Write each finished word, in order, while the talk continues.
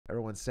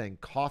Everyone's saying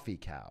coffee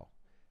cow.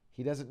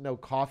 He doesn't know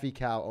coffee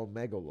cow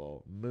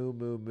omegalo. Moo,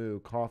 moo,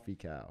 moo, coffee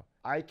cow.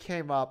 I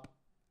came up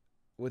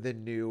with a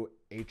new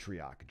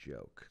Atrioc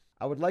joke.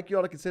 I would like you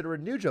all to consider a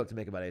new joke to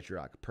make about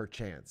Atrioc,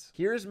 perchance.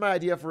 Here's my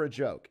idea for a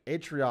joke.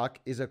 Atrioc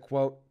is a,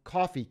 quote,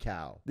 coffee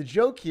cow. The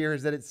joke here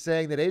is that it's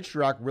saying that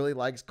Atrioc really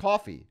likes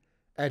coffee,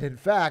 and in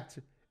fact,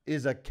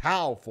 is a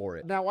cow for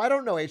it. Now, I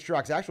don't know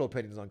Atrioc's actual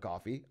opinions on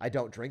coffee. I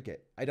don't drink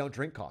it. I don't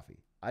drink coffee.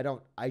 I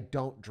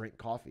don't drink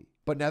coffee.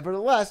 But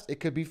nevertheless, it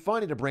could be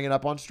funny to bring it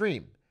up on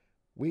stream.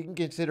 We can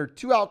consider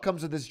two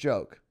outcomes of this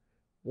joke.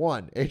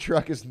 One,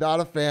 Atrioc is not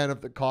a fan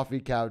of the coffee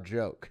cow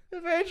joke.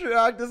 If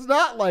Atrioc does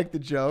not like the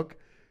joke,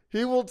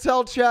 he will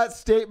tell chat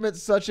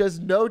statements such as,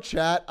 no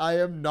chat, I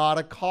am not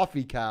a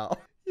coffee cow.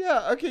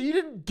 Yeah, okay, you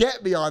didn't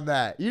get me on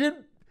that. You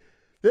didn't,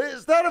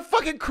 it's not a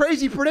fucking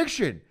crazy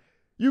prediction.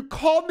 You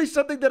called me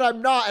something that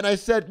I'm not, and I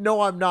said,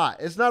 no, I'm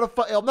not. It's not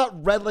I'm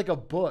not read like a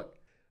book.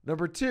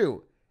 Number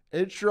two,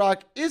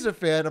 Atrioc is a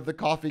fan of the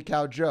coffee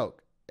cow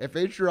joke. If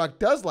Atrioc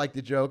does like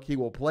the joke, he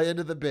will play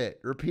into the bit,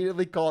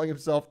 repeatedly calling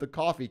himself the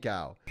coffee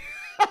cow.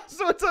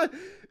 So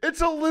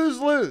it's a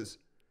lose-lose.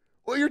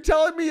 What you're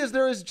telling me is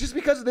just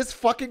because of this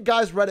fucking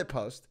guy's Reddit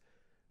post,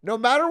 no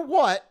matter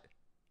what,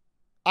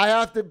 I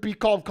have to be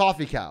called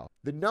coffee cow.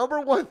 The number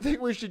one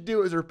thing we should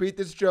do is repeat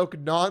this joke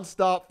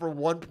nonstop for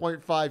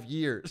 1.5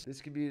 years.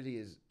 This community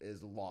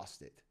is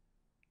lost it.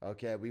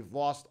 Okay, we've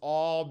lost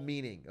all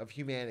meaning of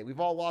humanity. We've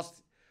all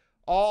lost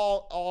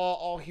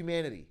all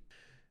humanity.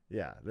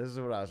 Yeah, this is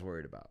what I was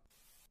worried about.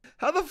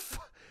 How the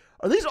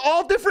are these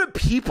all different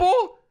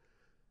people?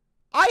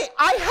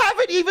 I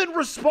haven't even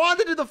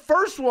responded to the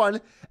first one,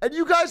 and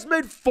you guys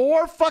made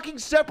 4 fucking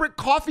separate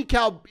coffee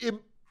cow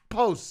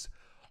posts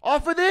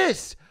off of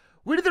this.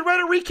 We did the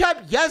Reddit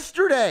recap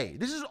yesterday.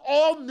 This is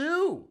all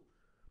new.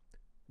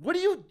 What are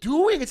you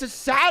doing? It's a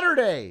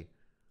Saturday.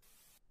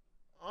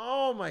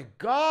 Oh my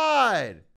God.